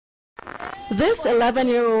This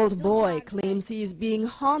 11-year-old boy claims he is being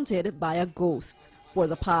haunted by a ghost. For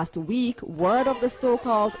the past week, word of the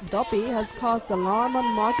so-called duppy has caused alarm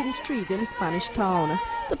on Martin Street in Spanish Town.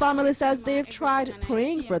 The family says they've tried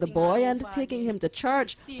praying for the boy and taking him to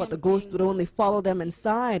church, but the ghost would only follow them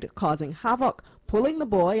inside, causing havoc, pulling the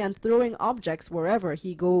boy and throwing objects wherever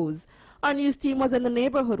he goes. Our news team was in the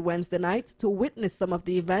neighborhood Wednesday night to witness some of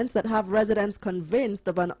the events that have residents convinced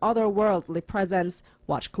of an otherworldly presence.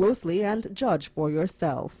 Watch closely and judge for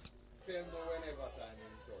yourself.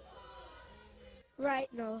 Right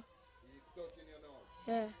now. You touching your nose?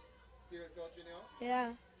 Yeah. Still touching you?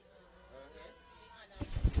 Yeah.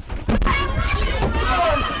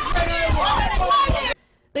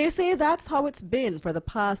 They say that's how it's been for the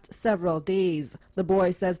past several days. The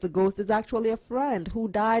boy says the ghost is actually a friend who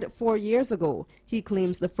died 4 years ago. He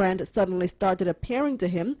claims the friend suddenly started appearing to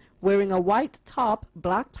him wearing a white top,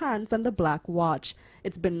 black pants and a black watch.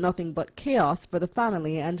 It's been nothing but chaos for the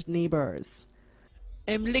family and neighbors.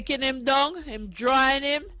 Him licking him down, him drawing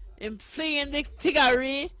him flinging the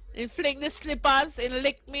figurine, him fling the slippers, he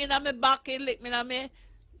lick me in my back, he lick me in my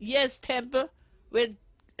yes temple with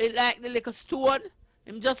it like the little stone.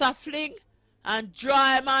 Him just a fling and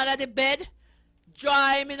draw him out of the bed,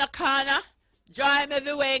 draw him in a corner, draw him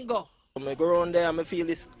everywhere and go. I go around there and I feel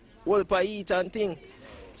this whole pie eat and thing.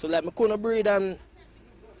 So like I couldn't breathe and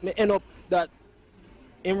I end up that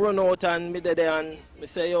him run out and me there and I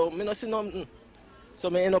say, yo, me not see nothing. So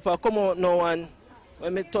I end up I come out now and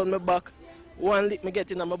when I turn my back, one lick me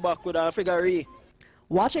get in my back with a figurine.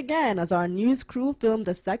 Watch again as our news crew filmed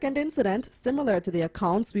the second incident similar to the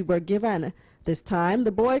accounts we were given. This time,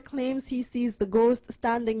 the boy claims he sees the ghost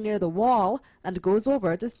standing near the wall and goes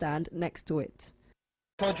over to stand next to it.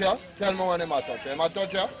 Touch her? Tell me when I touch her. Am I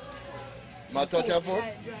touch her? Am I touch her foot?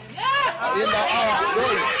 Yeah! In the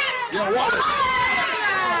roll. Yeah, what?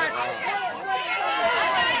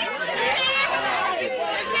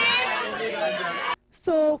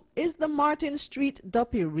 So, is the Martin Street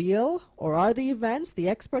duppy real, or are the events the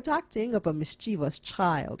expert acting of a mischievous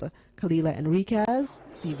child? Kalila Enriquez,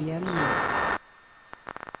 CBN News.